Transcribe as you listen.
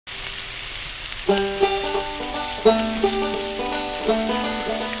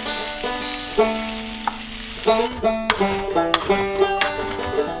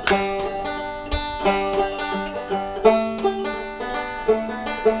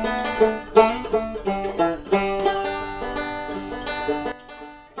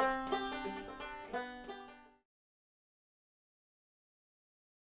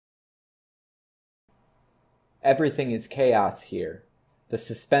Everything is chaos here. The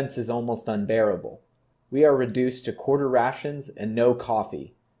suspense is almost unbearable. We are reduced to quarter rations and no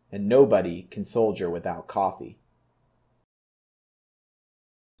coffee, and nobody can soldier without coffee.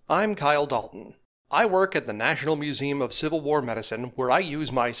 I'm Kyle Dalton. I work at the National Museum of Civil War Medicine, where I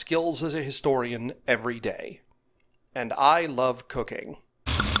use my skills as a historian every day. And I love cooking.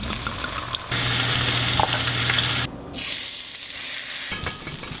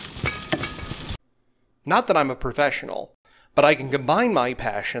 Not that I'm a professional, but I can combine my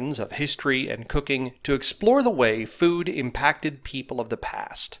passions of history and cooking to explore the way food impacted people of the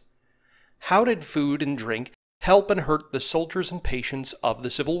past. How did food and drink help and hurt the soldiers and patients of the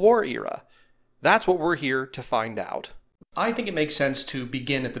Civil War era? That's what we're here to find out. I think it makes sense to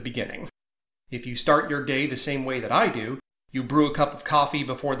begin at the beginning. If you start your day the same way that I do, you brew a cup of coffee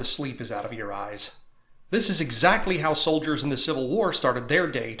before the sleep is out of your eyes. This is exactly how soldiers in the Civil War started their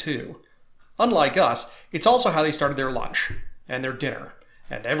day, too. Unlike us, it's also how they started their lunch, and their dinner,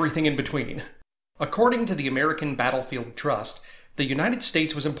 and everything in between. According to the American Battlefield Trust, the United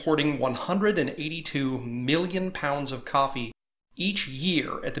States was importing 182 million pounds of coffee each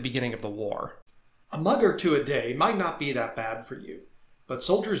year at the beginning of the war. A mug or two a day might not be that bad for you, but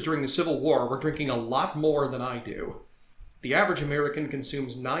soldiers during the Civil War were drinking a lot more than I do. The average American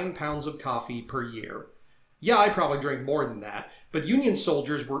consumes 9 pounds of coffee per year. Yeah, I probably drink more than that, but Union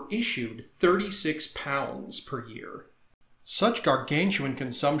soldiers were issued 36 pounds per year. Such gargantuan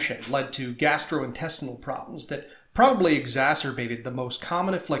consumption led to gastrointestinal problems that probably exacerbated the most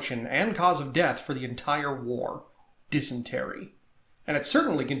common affliction and cause of death for the entire war, dysentery. And it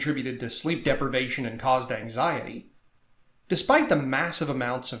certainly contributed to sleep deprivation and caused anxiety. Despite the massive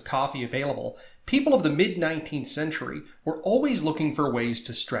amounts of coffee available, people of the mid-19th century were always looking for ways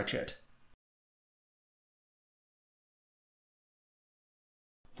to stretch it.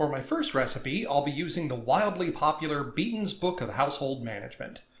 For my first recipe, I'll be using the wildly popular Beeton's Book of Household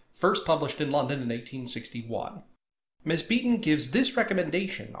Management, first published in London in 1861. Miss Beeton gives this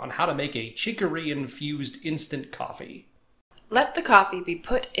recommendation on how to make a chicory-infused instant coffee. Let the coffee be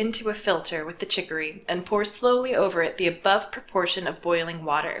put into a filter with the chicory and pour slowly over it the above proportion of boiling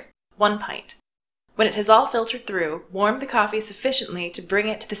water, 1 pint. When it has all filtered through, warm the coffee sufficiently to bring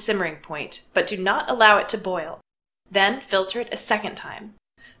it to the simmering point, but do not allow it to boil. Then filter it a second time.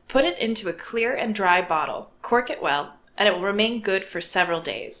 Put it into a clear and dry bottle, cork it well, and it will remain good for several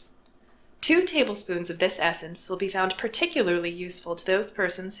days. 2 tablespoons of this essence will be found particularly useful to those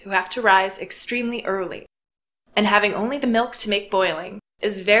persons who have to rise extremely early, and having only the milk to make boiling,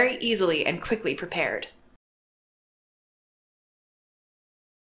 is very easily and quickly prepared.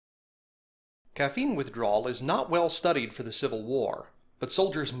 Caffeine withdrawal is not well studied for the Civil War, but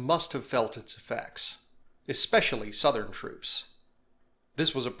soldiers must have felt its effects, especially Southern troops.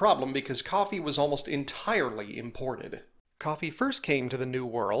 This was a problem because coffee was almost entirely imported. Coffee first came to the New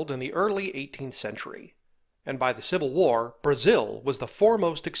World in the early 18th century, and by the Civil War, Brazil was the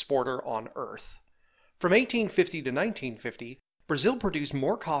foremost exporter on Earth. From 1850 to 1950, Brazil produced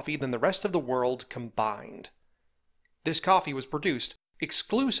more coffee than the rest of the world combined. This coffee was produced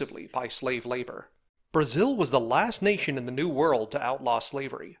exclusively by slave labor. Brazil was the last nation in the New World to outlaw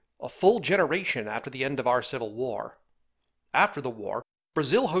slavery, a full generation after the end of our Civil War. After the war,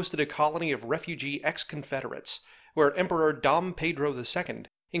 Brazil hosted a colony of refugee ex-Confederates, where Emperor Dom Pedro II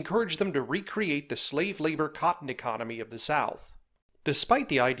encouraged them to recreate the slave labor cotton economy of the South. Despite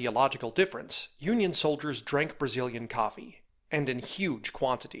the ideological difference, Union soldiers drank Brazilian coffee, and in huge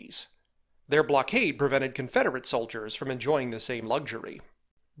quantities. Their blockade prevented Confederate soldiers from enjoying the same luxury.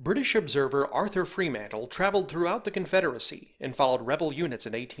 British observer Arthur Fremantle traveled throughout the Confederacy and followed rebel units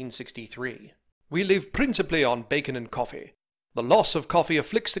in 1863. "We live principally on bacon and coffee. The loss of coffee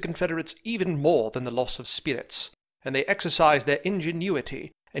afflicts the Confederates even more than the loss of spirits, and they exercise their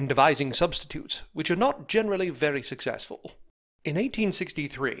ingenuity in devising substitutes, which are not generally very successful." In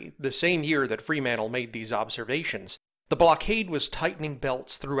 1863, the same year that Fremantle made these observations, the blockade was tightening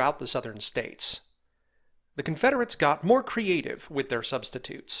belts throughout the southern states. The Confederates got more creative with their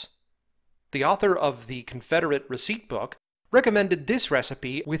substitutes. The author of the Confederate Receipt Book recommended this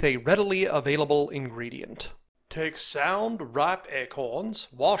recipe with a readily available ingredient. Take sound, ripe acorns,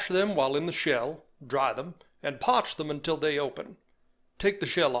 wash them while in the shell, dry them, and parch them until they open. Take the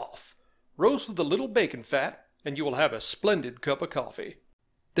shell off. Roast with a little bacon fat, and you will have a splendid cup of coffee.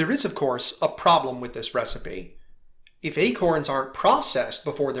 There is, of course, a problem with this recipe. If acorns aren't processed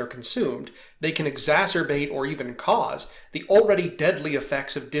before they're consumed, they can exacerbate or even cause the already deadly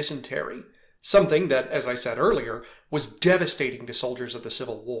effects of dysentery, something that, as I said earlier, was devastating to soldiers of the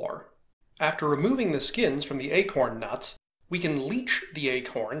Civil War. After removing the skins from the acorn nuts, we can leach the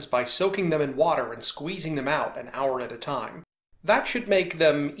acorns by soaking them in water and squeezing them out an hour at a time. That should make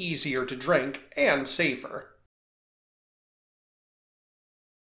them easier to drink and safer.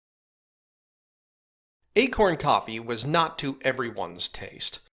 Acorn coffee was not to everyone's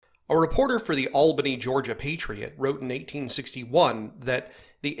taste. A reporter for the Albany, Georgia Patriot wrote in 1861 that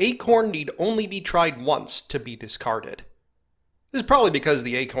the acorn need only be tried once to be discarded. This is probably because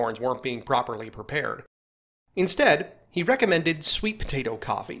the acorns weren't being properly prepared. Instead, he recommended sweet potato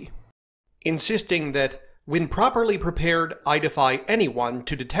coffee, insisting that when properly prepared, I defy anyone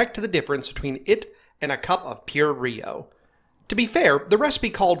to detect the difference between it and a cup of pure Rio. To be fair, the recipe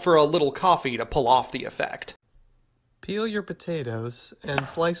called for a little coffee to pull off the effect. Peel your potatoes and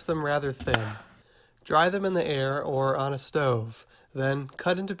slice them rather thin. Dry them in the air or on a stove, then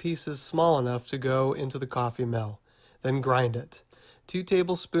cut into pieces small enough to go into the coffee mill. Then grind it. 2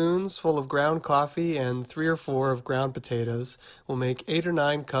 tablespoons full of ground coffee and 3 or 4 of ground potatoes will make 8 or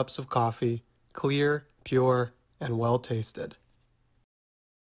 9 cups of coffee, clear, pure, and well tasted.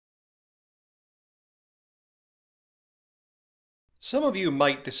 Some of you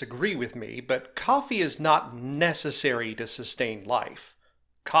might disagree with me, but coffee is not necessary to sustain life.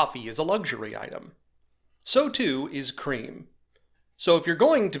 Coffee is a luxury item. So too is cream. So if you're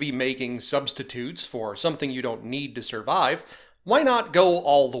going to be making substitutes for something you don't need to survive, why not go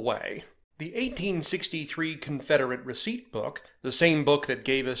all the way? The 1863 Confederate Receipt Book, the same book that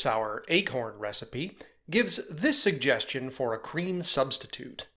gave us our acorn recipe, gives this suggestion for a cream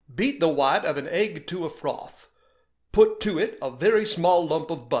substitute. Beat the white of an egg to a froth. Put to it a very small lump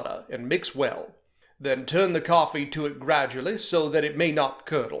of butter and mix well. Then turn the coffee to it gradually so that it may not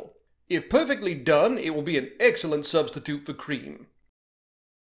curdle. If perfectly done, it will be an excellent substitute for cream.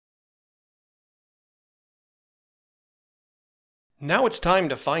 Now it's time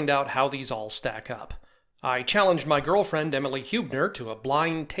to find out how these all stack up. I challenged my girlfriend Emily Hubner to a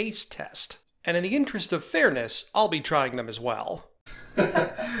blind taste test, and in the interest of fairness, I'll be trying them as well.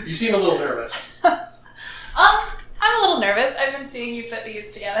 You seem a little nervous. I'm a little nervous. I've been seeing you put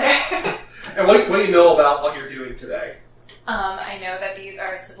these together. And what do you know about what you're doing today? I know that these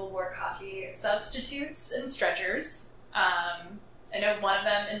are Civil War coffee substitutes and stretchers. I know one of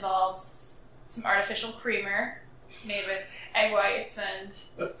them involves some artificial creamer made with egg whites and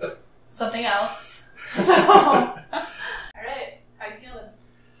something else. So, all right, how you feeling?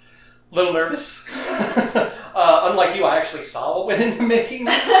 A little nervous. Unlike you, I actually saw what went into making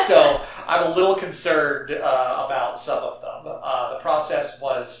this, so I'm a little concerned about some of them. The process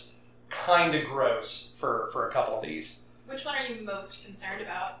was kind of gross for a couple of these. Which one are you most concerned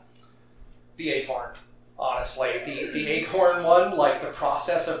about? The acorn, honestly. The acorn one, like the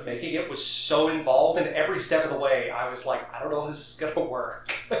process of making it was so involved, and every step of the way I was like, I don't know if this is going to work.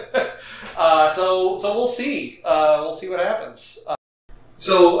 So we'll see. We'll see what happens.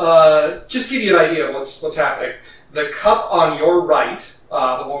 So just to give you an idea of what's happening, the cup on your right,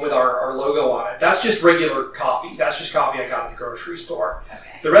 the one with our logo on it, that's just regular coffee. That's just coffee I got at the grocery store.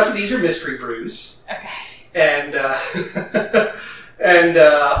 Okay. The rest of these are mystery brews. Okay. And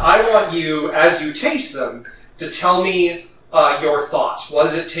I want you, as you taste them, to tell me your thoughts. What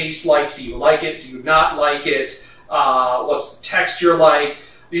does it taste like? Do you like it? Do you not like it? What's the texture like?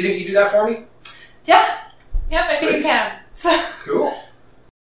 Do you think you can do that for me? Yeah. Yep, I think you can. Cool.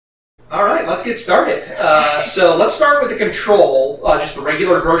 All right, let's get started. So let's start with the control, just the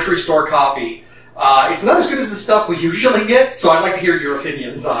regular grocery store coffee. It's not as good as the stuff we usually get, so I'd like to hear your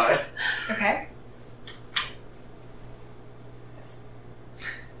opinions on it. Okay.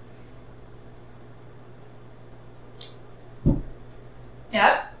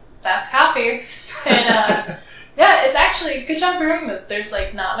 Yep, that's coffee. And yeah, it's actually good job brewing this. There's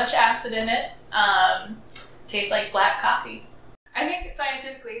like not much acid in it. Tastes like black coffee. I think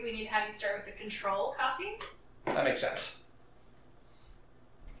scientifically we need to have you start with the control coffee. That makes sense.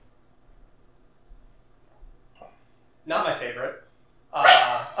 Not my favorite.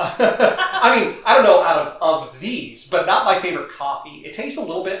 I mean, I don't know out of these, but not my favorite coffee. It tastes a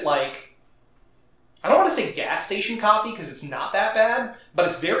little bit like, I don't want to say gas station coffee because it's not that bad, but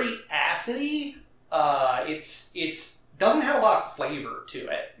it's very acidy. It's doesn't have a lot of flavor to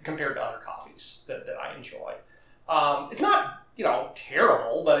it compared to other coffees that I enjoy. It's not,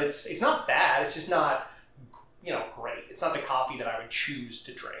 terrible, but it's not bad. It's just not, great. It's not the coffee that I would choose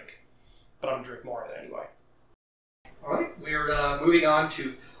to drink, but I'm going to drink more of it anyway. All right, we're moving on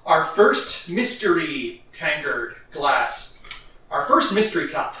to our first mystery tankard glass. Our first mystery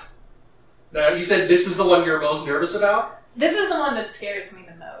cup. Now, you said this is the one you're most nervous about? This is the one that scares me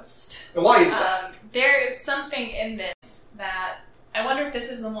the most. And why is that? There is something in this that... I wonder if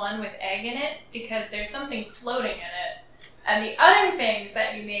this is the one with egg in it, because there's something floating in it. And the other things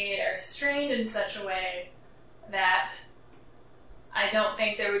that you made are strained in such a way that I don't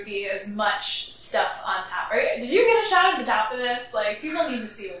think there would be as much stuff on top. Did you get a shot at the top of this? Like, people need to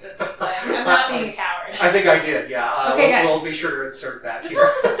see what this looks like. I'm not being a coward. I think I did, yeah. Okay, we'll be sure to insert that this here. is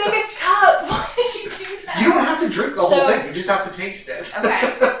also the biggest cup. Why did you do that? You don't have to drink the whole thing. You just have to taste it.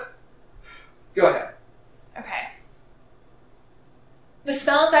 Okay. Go ahead. Okay. The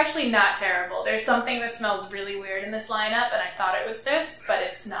smell is actually not terrible. There's something that smells really weird in this lineup, and I thought it was this, but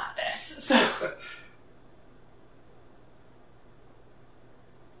it's not this. So.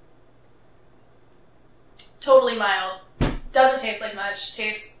 Totally mild. Doesn't taste like much.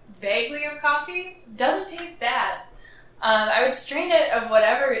 Tastes vaguely of coffee. Doesn't taste bad. I would strain it of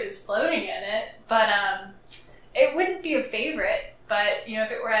whatever is floating in it, but it wouldn't be a favorite. But, you know,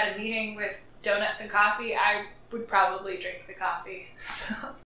 if it were at a meeting with donuts and coffee, I would probably drink the coffee.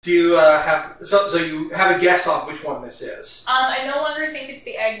 Do you have... So you have a guess on which one this is? I no longer think it's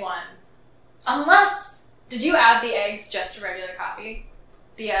the egg one. Unless... Did you add the eggs just to regular coffee?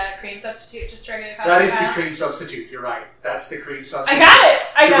 The cream substitute just to regular coffee? That is the cream substitute, you're right. That's the cream substitute. I got it!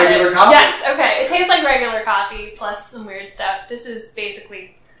 I got regular it. coffee? Yes, okay. It tastes like regular coffee plus some weird stuff. This is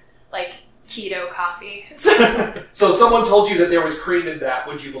basically like keto coffee. So if someone told you that there was cream in that,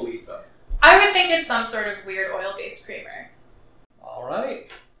 would you believe them? I would think it's some sort of weird oil-based creamer. All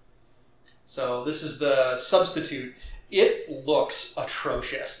right. So this is the substitute. It looks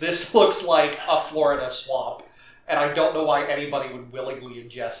atrocious. This looks like a Florida swamp. And I don't know why anybody would willingly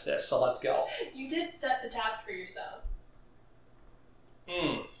ingest this, so let's go. You did set the task for yourself.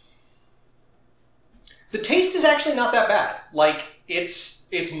 The taste is actually not that bad. Like, it's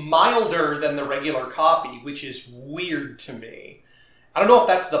milder than the regular coffee, which is weird to me. I don't know if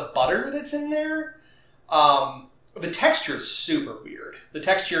that's the butter that's in there. The texture is super weird. The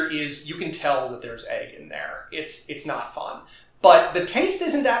texture is, you can tell that there's egg in there. It's not fun. But the taste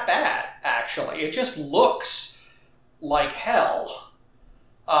isn't that bad, actually. It just looks like hell.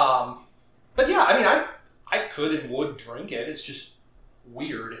 But yeah, I mean, I could and would drink it. It's just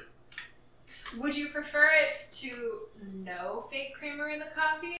weird. Would you prefer it to no fake creamer in the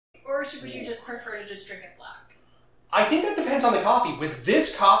coffee? Or would you just prefer to just drink it black? I think that depends on the coffee. With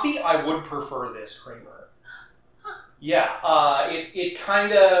this coffee, I would prefer this creamer. Huh. Yeah,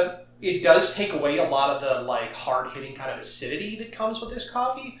 it does take away a lot of the like hard-hitting kind of acidity that comes with this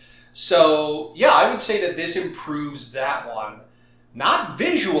coffee. So yeah, I would say that this improves that one. Not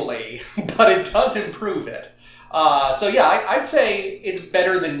visually, but it does improve it. So yeah, I'd say it's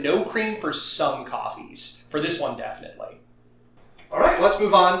better than no cream for some coffees. For this one, definitely. All right, let's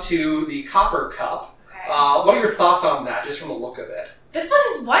move on to the copper cup. Okay. What are your thoughts on that, just from the look of it? This one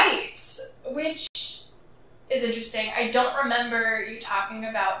is white, which is interesting. I don't remember you talking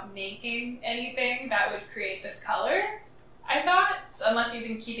about making anything that would create this color, I thought, unless you've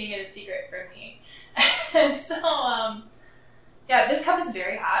been keeping it a secret from me. And so, yeah, this cup is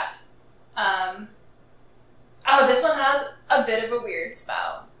very hot. Oh, this one has a bit of a weird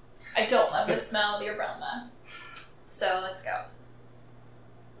smell. I don't love the smell of the aroma. So let's go.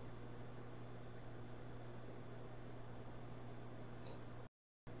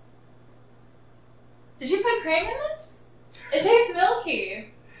 Did you put cream in this? It tastes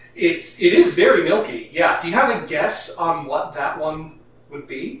milky. It is very milky, yeah. Do you have a guess on what that one would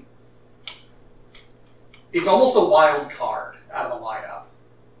be? It's almost a wild card out of the lineup.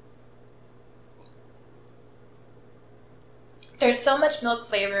 There's so much milk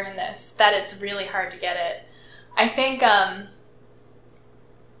flavor in this that it's really hard to get it. I think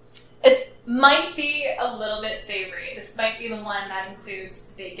it might be a little bit savory. This might be the one that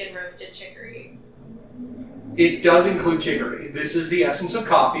includes bacon roasted chicory. It does include chicory. This is the essence of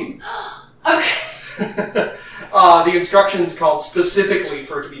coffee. Okay. The instructions called specifically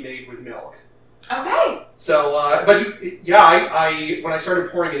for it to be made with milk. Okay. So, I when I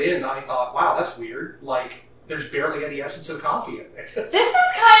started pouring it in, I thought, wow, that's weird. Like, there's barely any essence of coffee in this. This is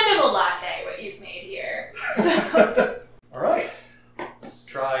kind of a latte, what you've made here. All right. Let's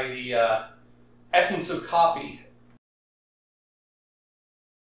try the essence of coffee.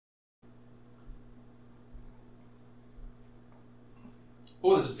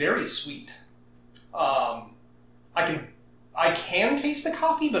 Oh, it's very sweet. I can taste the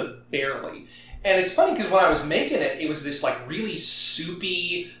coffee, but barely. And it's funny because when I was making it, it was this like really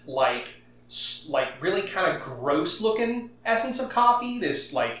soupy, like like really kind of gross looking essence of coffee,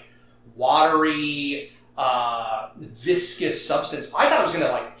 this like watery, viscous substance. I thought it was going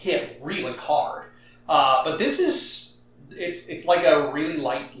to like hit really hard. But this is, it's like a really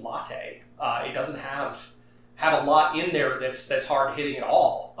light latte. It doesn't have a lot in there that's hard hitting at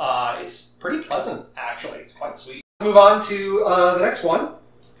all. It's pretty pleasant, actually. It's quite sweet. Move on to the next one.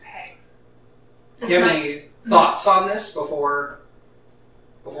 Okay. Do you have any thoughts on this before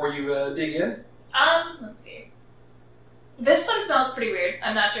you dig in? Let's see. This one smells pretty weird.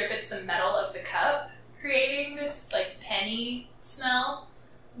 I'm not sure if it's the metal of the cup creating this like penny smell,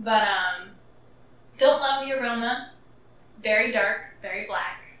 but don't love the aroma. Very dark, very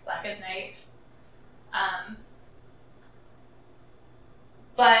black as night.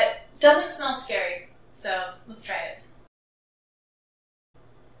 But doesn't smell scary. So let's try it.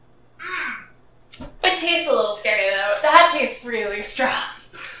 It tastes a little scary though. That tastes really strong.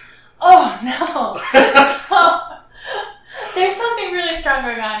 Oh no! There's something really strong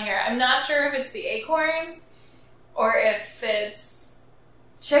going on here. I'm not sure if it's the acorns or if it's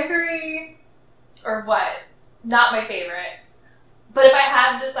chicory or what. Not my favorite. But if I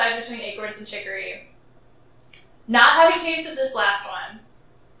had to decide between acorns and chicory, not having tasted this last one,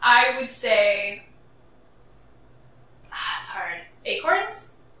 I would say it's hard.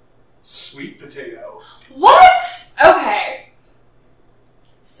 Acorns? Sweet potato. What? Okay.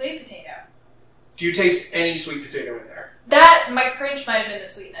 Sweet potato. Do you taste any sweet potato in there? My cringe might have been the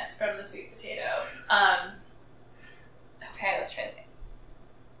sweetness from the sweet potato. Okay, let's try this again.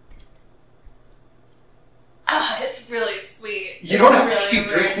 It's really sweet. You don't have to keep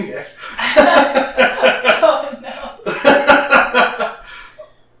drinking it. Oh no.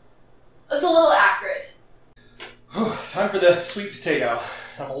 It's a little acrid. Time for the sweet potato.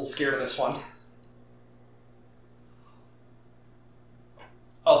 I'm a little scared of this one.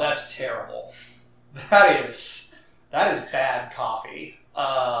 Oh, that's terrible. That is bad coffee.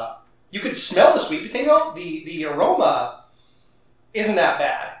 You can smell the sweet potato. The aroma isn't that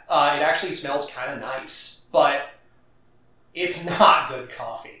bad. It actually smells kind of nice, but it's not good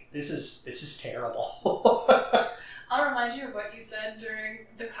coffee. This is terrible. I'll remind you of what you said during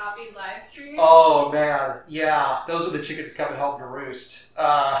the coffee live stream. Oh man, yeah, those are the chickens coming home to roost.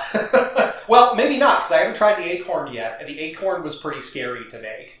 Well, maybe not, because I haven't tried the acorn yet, and the acorn was pretty scary to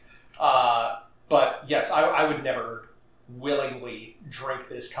make. But yes, I would never willingly drink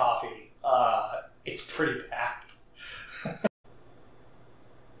this coffee. It's pretty bad. Alright.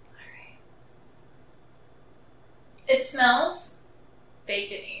 It smells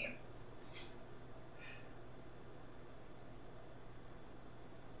bacony.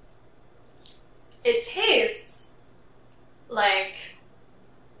 It tastes like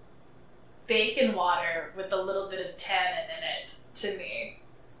bacon water with a little bit of tannin in it to me.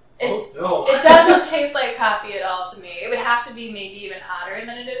 It doesn't taste like coffee at all to me. It would have to be maybe even hotter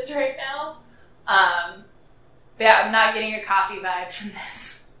than it is right now. But yeah, I'm not getting a coffee vibe from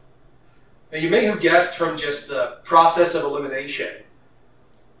this. Now, you may have guessed from just the process of elimination,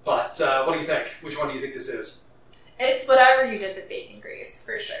 but what do you think? Which one do you think this is? It's whatever you did with bacon grease,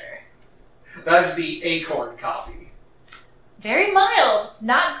 for sure. That is the acorn coffee. Very mild,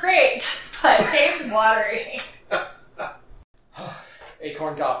 not great, but tastes watery.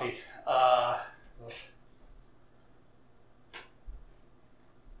 Acorn coffee.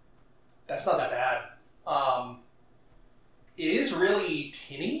 That's not that bad. It is really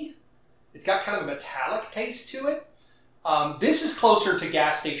tinny. It's got kind of a metallic taste to it. This is closer to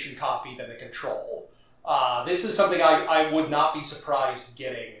gas station coffee than the Control. This is something I would not be surprised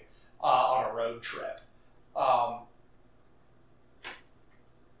getting on a road trip.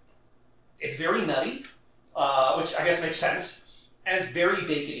 It's very nutty, which I guess makes sense, and it's very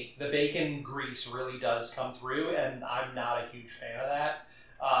bacony. The bacon grease really does come through, and I'm not a huge fan of that.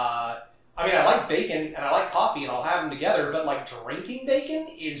 I mean, I like bacon and I like coffee, and I'll have them together, but like drinking bacon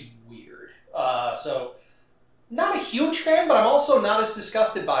is weird. So, not a huge fan, but I'm also not as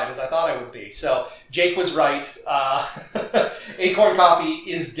disgusted by it as I thought I would be. So, Jake was right. Acorn coffee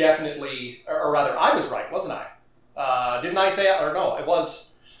is definitely, or rather, I was right, wasn't I? Didn't I say it? Or no, it was.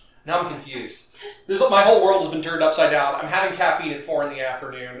 Now I'm confused. My whole world has been turned upside down. I'm having caffeine at 4 in the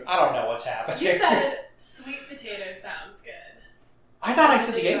afternoon. I don't know what's happening. You said sweet potato sounds good. I thought I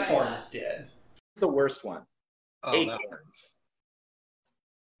said the acorns did. The worst one. Oh, Acorns.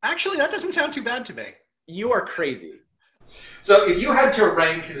 no. Actually, that doesn't sound too bad to me. You are crazy. So if you had to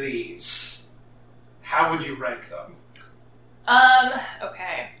rank these, how would you rank them?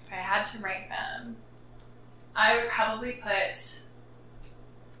 Okay. If I had to rank them, I would probably put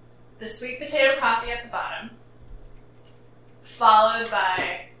the sweet potato coffee at the bottom, followed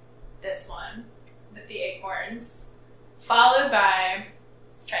by the this one with the acorns, followed by,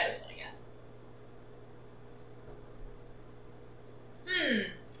 let's try this one again.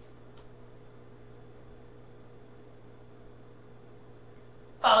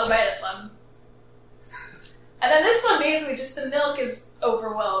 Followed by this one. And then this one, basically, just the milk is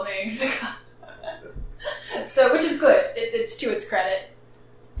overwhelming. So, which is good. It's to its credit.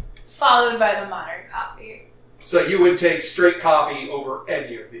 Followed by the modern coffee. So you would take straight coffee over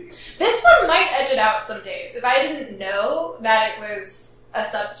any of these? This one might edge it out some days. If I didn't know that it was a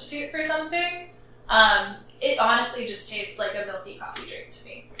substitute for something, it honestly just tastes like a milky coffee drink to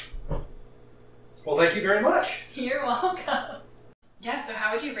me. Well, thank you very much. You're welcome. Yeah, so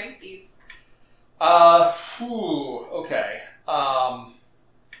how would you rank these? Okay. I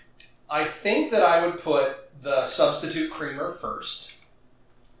think that I would put the substitute creamer first.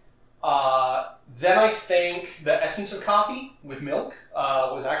 Then I think the essence of coffee with milk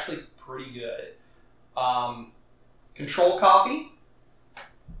was actually pretty good. Control coffee,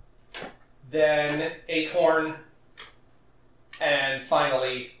 then acorn, and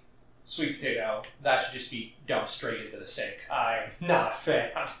finally sweet potato. That should just be dumped straight into the sink. I'm not a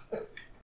fan.